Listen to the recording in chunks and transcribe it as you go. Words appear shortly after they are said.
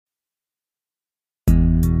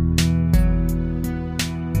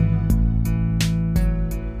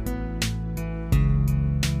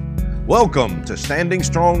Welcome to Standing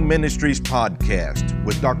Strong Ministries podcast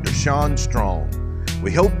with Dr. Sean Strong.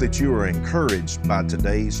 We hope that you are encouraged by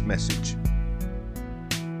today's message.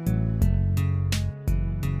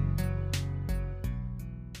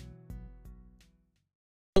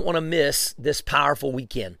 Don't want to miss this powerful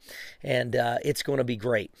weekend, and it's going to be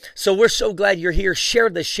great. So we're so glad you're here. Share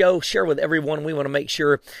the show, share with everyone. We want to make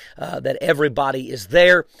sure that everybody is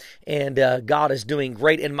there, and God is doing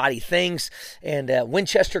great and mighty things. And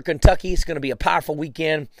Winchester, Kentucky, it's going to be a powerful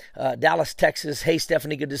weekend. Dallas, Texas, hey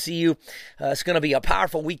Stephanie, good to see you. It's going to be a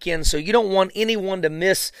powerful weekend, so you don't want anyone to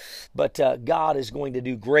miss, but God is going to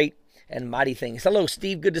do great and mighty things. Hello,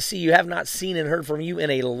 Steve. Good to see you. Have not seen and heard from you in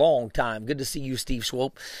a long time. Good to see you, Steve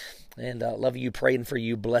Swope. And love you, praying for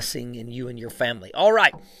you, blessing in you and your family. All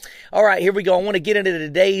right, here we go. I want to get into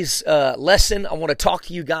today's lesson. I want to talk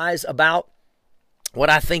to you guys about what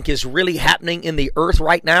I think is really happening in the earth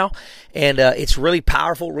right now. And it's really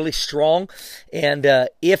powerful, really strong. And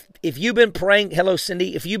if you've been praying, hello,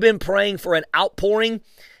 Cindy, if you've been praying for an outpouring,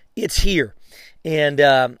 it's here. And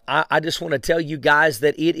I just want to tell you guys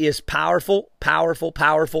that it is powerful,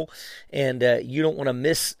 and you don't want to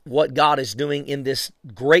miss what God is doing in this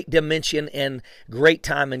great dimension and great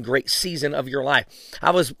time and great season of your life. I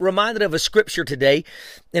was reminded of a scripture today,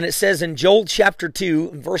 and it says in Joel chapter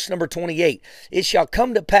 2, verse number 28, "It shall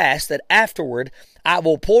come to pass that afterward I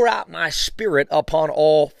will pour out my spirit upon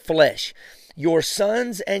all flesh. Your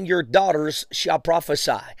sons and your daughters shall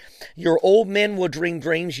prophesy. Your old men will dream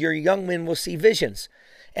dreams. Your young men will see visions.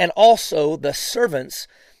 And also the servants,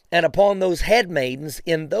 and upon those handmaidens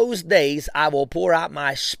in those days I will pour out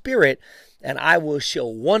my spirit, and I will show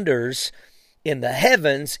wonders in the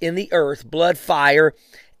heavens, in the earth, blood, fire,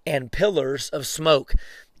 and pillars of smoke."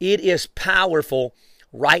 It is powerful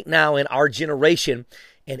right now in our generation.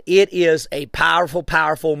 And it is a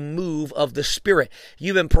powerful move of the Spirit.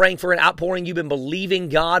 You've been praying for an outpouring. You've been believing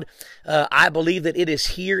God. I believe that it is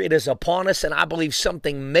here. It is upon us. And I believe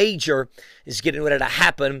something major is getting ready to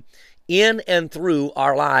happen in and through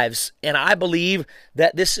our lives. And I believe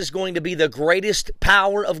that this is going to be the greatest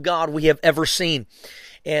power of God we have ever seen.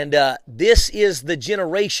 And this is the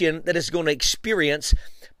generation that is going to experience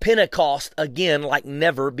Pentecost again like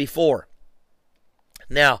never before.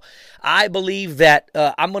 Now, I believe that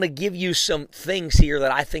I'm going to give you some things here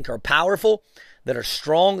that I think are powerful, that are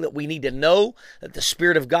strong, that we need to know, that the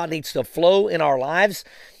Spirit of God needs to flow in our lives.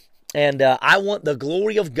 And I want the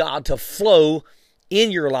glory of God to flow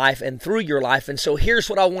in your life and through your life. And so here's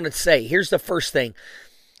what I want to say. Here's the first thing.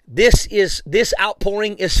 This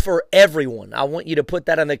outpouring is for everyone. I want you to put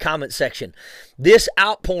that in the comment section. This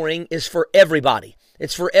outpouring is for everybody.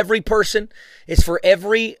 It's for every person. It's for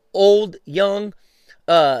every old, young,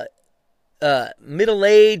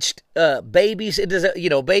 middle-aged, babies, it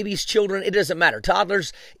doesn't, babies, children, it doesn't matter.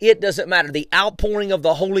 Toddlers, it doesn't matter. The outpouring of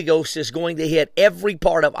the Holy Ghost is going to hit every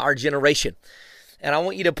part of our generation. And I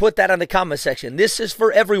want you to put that in the comment section. This is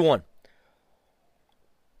for everyone.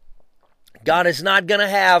 God is not going to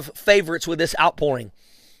have favorites with this outpouring.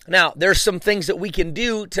 Now, there's some things that we can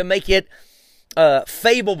do to make it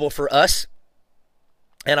favorable for us.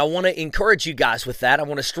 And I want to encourage you guys with that. I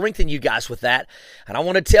want to strengthen you guys with that. And I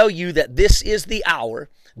want to tell you that this is the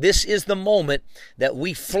hour, this is the moment that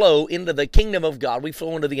we flow into the kingdom of God. We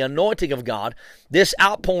flow into the anointing of God. This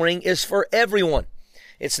outpouring is for everyone.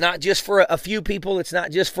 It's not just for a few people. It's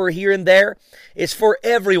not just for here and there. It's for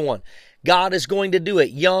everyone. God is going to do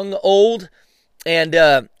it, young, old. And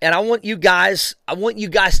I want you guys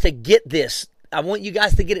to get this. I want you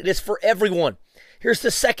guys to get it. It's for everyone. Here's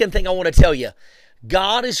the second thing I want to tell you.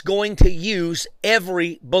 God is going to use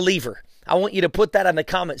every believer. I want you to put that in the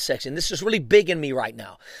comment section. This is really big in me right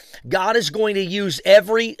now. God is going to use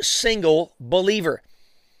every single believer.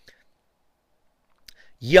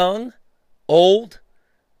 Young, old,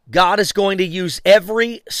 God is going to use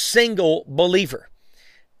every single believer.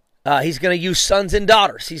 He's going to use sons and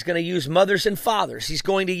daughters. He's going to use mothers and fathers. He's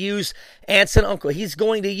going to use aunts and uncles. He's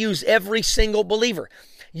going to use every single believer.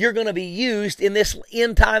 You're going to be used in this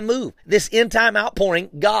end time move, this end time outpouring.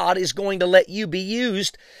 God is going to let you be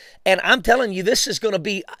used. And I'm telling you, it's going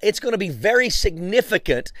to be very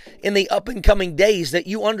significant in the up and coming days that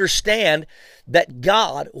you understand that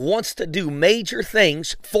God wants to do major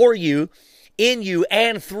things for you, in you,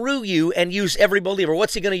 and through you, and use every believer.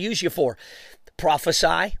 What's he going to use you for?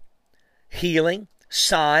 Prophesy, healing,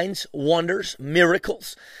 signs, wonders,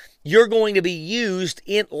 miracles. You're going to be used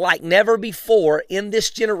in like never before in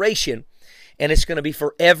this generation, and it's going to be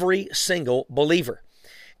for every single believer.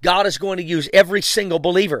 God is going to use every single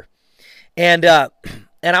believer. And I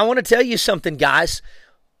want to tell you something, guys.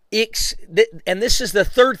 And this is the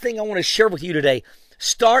third thing I want to share with you today.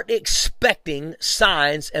 Start expecting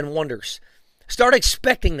signs and wonders. Start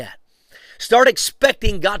expecting that. Start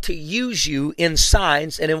expecting God to use you in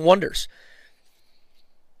signs and in wonders.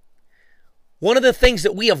 One of the things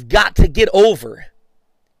that we have got to get over,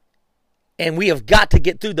 and we have got to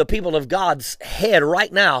get through the people of God's head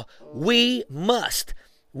right now, we must,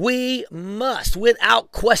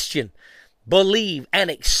 without question, believe and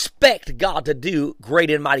expect God to do great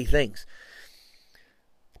and mighty things.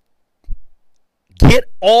 Get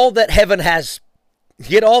all that heaven has.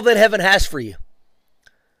 Get all that heaven has for you.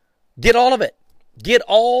 Get all of it. Get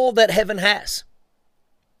all that heaven has.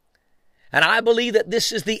 And I believe that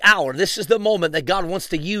this is the hour, this is the moment that God wants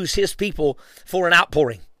to use his people for an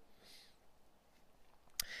outpouring.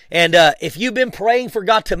 And if you've been praying for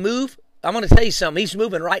God to move, I'm going to tell you something. He's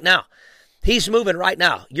moving right now. He's moving right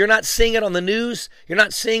now. You're not seeing it on the news. You're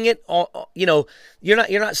not seeing it on, you're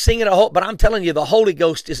not seeing it a whole, but I'm telling you, the Holy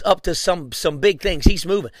Ghost is up to some big things. He's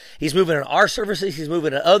moving. He's moving in our services. He's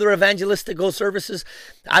moving in other evangelistical services.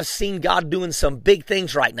 I've seen God doing some big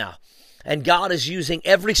things right now. And God is using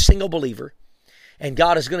every single believer. And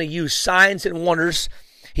God is going to use signs and wonders.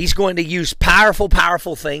 He's going to use powerful,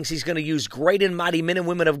 powerful things. He's going to use great and mighty men and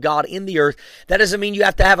women of God in the earth. That doesn't mean you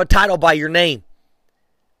have to have a title by your name.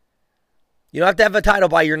 You don't have to have a title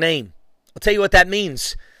by your name. I'll tell you what that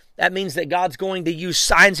means. That means that God's going to use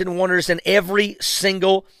signs and wonders in every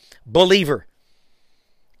single believer.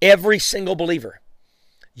 Every single believer.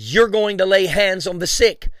 You're going to lay hands on the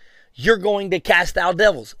sick. You're going to cast out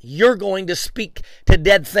devils. You're going to speak to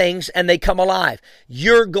dead things and they come alive.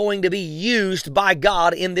 You're going to be used by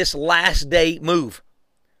God in this last day move.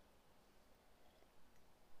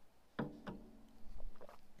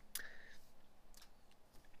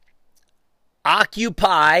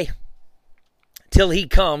 Occupy till he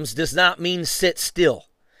comes does not mean sit still.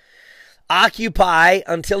 Occupy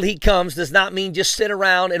until he comes does not mean just sit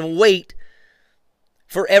around and wait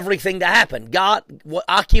for everything to happen. What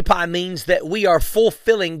occupy means that we are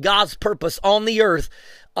fulfilling God's purpose on the earth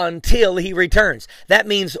until he returns. That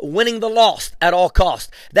means winning the lost at all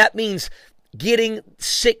costs. That means getting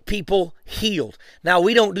sick people healed. Now,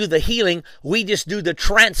 we don't do the healing. We just do the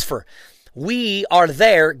transfer. We are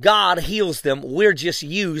there. God heals them. We're just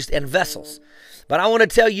used and vessels. But I want to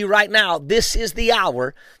tell you right now, this is the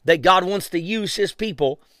hour that God wants to use his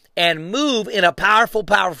people and move in a powerful,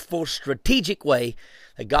 powerful, strategic way.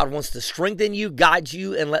 That God wants to strengthen you, guide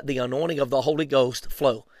you, and let the anointing of the Holy Ghost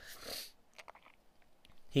flow.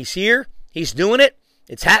 He's here. He's doing it.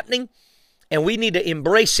 It's happening. And we need to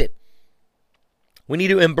embrace it. We need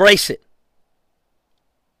to embrace it.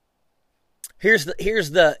 Here's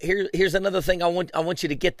another thing I want you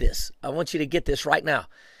to get this. I want you to get this right now.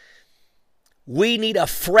 We need a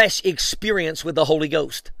fresh experience with the Holy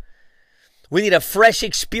Ghost. We need a fresh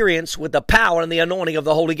experience with the power and the anointing of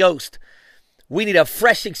the Holy Ghost. We need a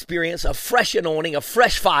fresh experience, a fresh anointing, a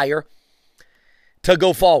fresh fire to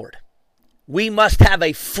go forward. We must have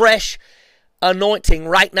a fresh anointing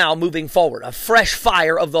right now moving forward, a fresh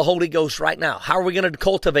fire of the Holy Ghost right now. How are we going to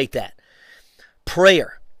cultivate that?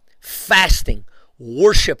 Prayer, fasting,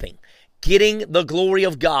 worshiping, getting the glory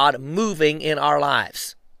of God moving in our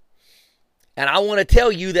lives. And I want to tell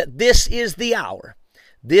you that this is the hour.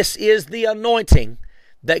 This is the anointing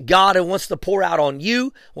that God wants to pour out on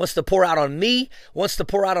you, wants to pour out on me, wants to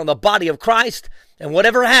pour out on the body of Christ. And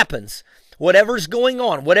whatever happens, whatever's going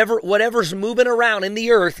on, whatever's moving around in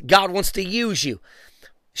the earth, God wants to use you.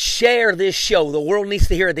 Share this show. The world needs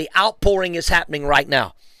to hear it. The outpouring is happening right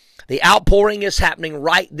now. The outpouring is happening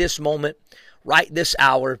right this moment, right this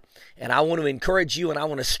hour. And I want to encourage you and I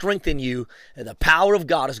want to strengthen you. And the power of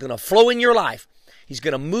God is going to flow in your life. He's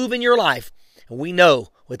going to move in your life. And we know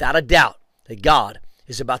without a doubt that God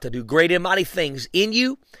is about to do great and mighty things in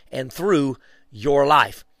you and through your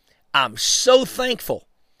life. I'm so thankful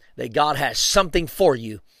that God has something for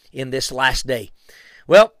you in this last day.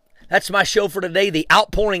 Well, that's my show for today. The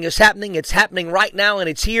outpouring is happening. It's happening right now and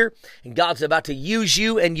it's here. And God's about to use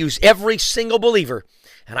you and use every single believer.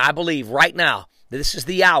 And I believe right now that this is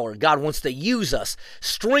the hour. God wants to use us,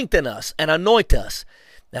 strengthen us, and anoint us.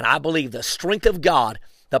 And I believe the strength of God,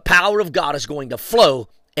 the power of God is going to flow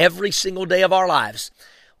every single day of our lives.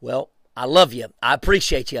 Well, I love you. I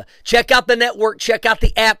appreciate you. Check out the network. Check out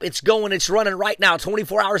the app. It's going. It's running right now,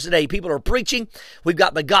 24 hours a day. People are preaching. We've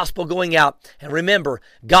got the gospel going out. And remember,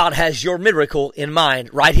 God has your miracle in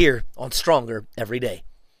mind right here on Stronger Every Day.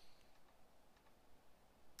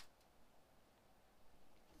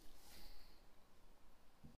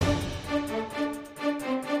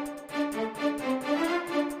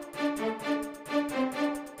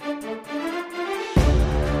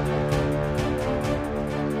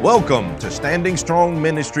 Welcome to Standing Strong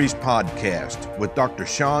Ministries podcast with Dr.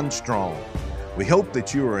 Sean Strong. We hope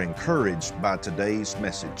that you are encouraged by today's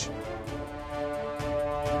message.